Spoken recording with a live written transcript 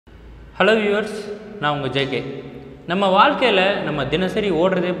Hello viewers, நான் உங்கள் JK. நம்ம வாழ்க்கையில் நம்ம தினசரி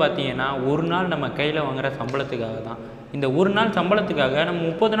ஓடுறதே பார்த்தீங்கன்னா ஒரு நாள் நம்ம கையில் வாங்குகிற சம்பளத்துக்காக தான். இந்த ஒரு நாள் சம்பளத்துக்காக நம்ம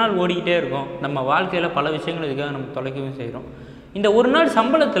 30 நாள் ஓடிக்கிட்டே இருக்கோம். நம்ம வாழ்க்கையில் பல விஷயங்கள் இதுக்காக நம்ம தொலைக்கவும் செய்கிறோம். இந்த ஒரு நாள்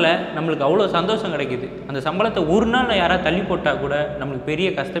சம்பளத்தில் நம்மளுக்கு அவ்வளோ சந்தோஷம் கிடைக்குது. அந்த சம்பளத்தை ஒரு நாள் யாராவது தள்ளி போட்டால் கூட நம்மளுக்கு பெரிய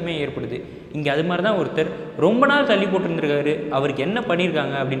கஷ்டமே ஏற்படுது. இங்கே அது மாதிரி தான் ஒருத்தர் ரொம்ப நாள் தள்ளி போட்டுருந்துருக்காரு. அவருக்கு என்ன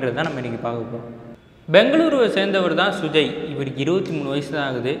பண்ணியிருக்காங்க அப்படின்றது தான் நம்ம இன்றைக்கி பார்க்க போகிறோம். பெங்களூருவை சேர்ந்தவர் தான் சுஜய். இவருக்கு 23 வயசு தான்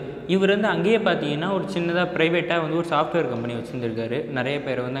ஆகுது. இவர் அங்கேயே பார்த்தீங்கன்னா ஒரு சின்னதாக ப்ரைவேட்டாக ஒரு சாஃப்ட்வேர் கம்பெனி வச்சுருந்துருக்காரு. நிறைய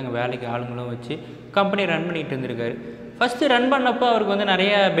பேர் அங்கே வேலைக்கு ஆளுங்களும் வச்சு கம்பெனி ரன் பண்ணிகிட்டு இருந்திருக்காரு. ஃபஸ்ட்டு ரன் பண்ணப்போ அவருக்கு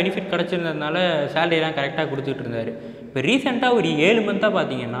நிறைய பெனிஃபிட் கிடச்சிருந்ததுனால சேலரிலாம் கரெக்டாக கொடுத்துட்டு இருந்தார். இப்போ ரீசெண்டாக ஒரு 7 மந்த்தாக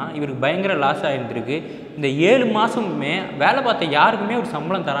பார்த்தீங்கன்னா இவருக்கு பயங்கர லாஸ் ஆகிருந்திருக்கு. இந்த 7 மாதமுமே வேலை பார்த்த யாருக்குமே ஒரு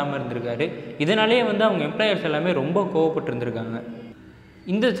சம்பளம் தராமல் இருந்திருக்காரு. இதனாலேயே அவங்க எம்ப்ளாயர்ஸ் எல்லாமே ரொம்ப கோவப்பட்டு இருந்திருக்காங்க.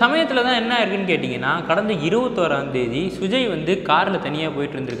 இந்த சமயத்தில் தான் என்ன இருக்குன்னு கேட்டிங்கன்னா, கடந்த 21ஆம் தேதி சுஜய் காரில் தனியாக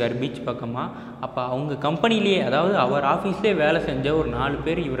போயிட்டு இருந்திருக்காரு பீச் பக்கமாக. அப்போ அவங்க கம்பெனிலேயே, அதாவது அவர் ஆஃபீஸ்லேயே வேலை செஞ்ச ஒரு 4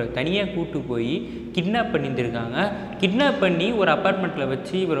 பேர் இவரை தனியாக கூப்பிட்டு போய் கிட்னாப் பண்ணியிருந்திருக்காங்க. கிட்னாப் பண்ணி ஒரு அப்பார்ட்மெண்ட்டில்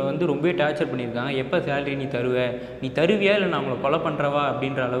வச்சு இவரை ரொம்ப டார்ச்சர் பண்ணியிருக்காங்க. எப்போ சேலரி நீ தருவியா இல்லை நான் உங்களை கொலை பண்ணுறவா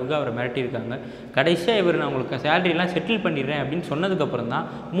அப்படின்ற அளவுக்கு அவரை மிரட்டியிருக்காங்க. கடைசியாக இவர் நான் உங்களுக்கு சேலரிலாம் செட்டில் பண்ணிடுறேன் அப்படின்னு சொன்னதுக்கப்புறம் தான்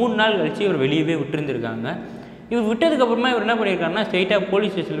 3 நாள் கழித்து இவர் வெளியவே விட்டுருந்துருக்காங்க. இவர் விட்டதுக்கப்புறமா இவர் என்ன பண்ணியிருக்காருன்னா ஸ்ட்ரெயிட்டாக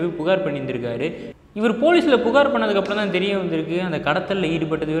போலீஸ் ஸ்டேஷனில் போய் புகார் பண்ணியிருந்திருக்காரு. இவர் போலீஸில் புகார் பண்ணதுக்கப்புறம் தான் தெரிய வந்திருக்கு, அந்த கடத்தலில்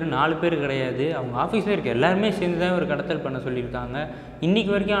ஈடுபட்டது இவர் 4 பேர் கிடையாது. அவங்க ஆஃபீஸில் இருக்க எல்லாருமே சேர்ந்து தான் இவர் கடத்தல் பண்ண சொல்லியிருக்காங்க.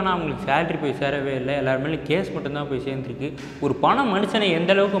 இன்றைக்கி வரைக்கும் ஆனால் அவங்களுக்கு சேலரி போய் சேரவே இல்லை. எல்லாருமே கேஸ் மட்டும்தான் போய் சேர்ந்துருக்கு. ஒரு பணம் மனுஷனை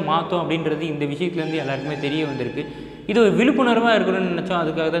எந்த அளவுக்கு மாற்றும் அப்படின்றது இந்த விஷயத்துலேருந்து எல்லாருக்குமே தெரிய வந்திருக்கு. இது ஒரு விழிப்புணர்வாக இருக்கணும்னு நினச்சோம்.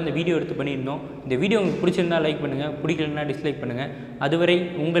 அதுக்காக தான் இந்த வீடியோ எடுத்து பண்ணியிருந்தோம். இந்த வீடியோ உங்களுக்கு பிடிச்சிருந்தால் லைக் பண்ணுங்கள், பிடிக்கலன்னா டிஸ்லைக் பண்ணுங்கள். அதுவரை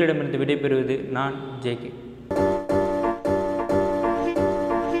உங்களிடமிருந்து விடைபெறுவது நான் ஜேகே.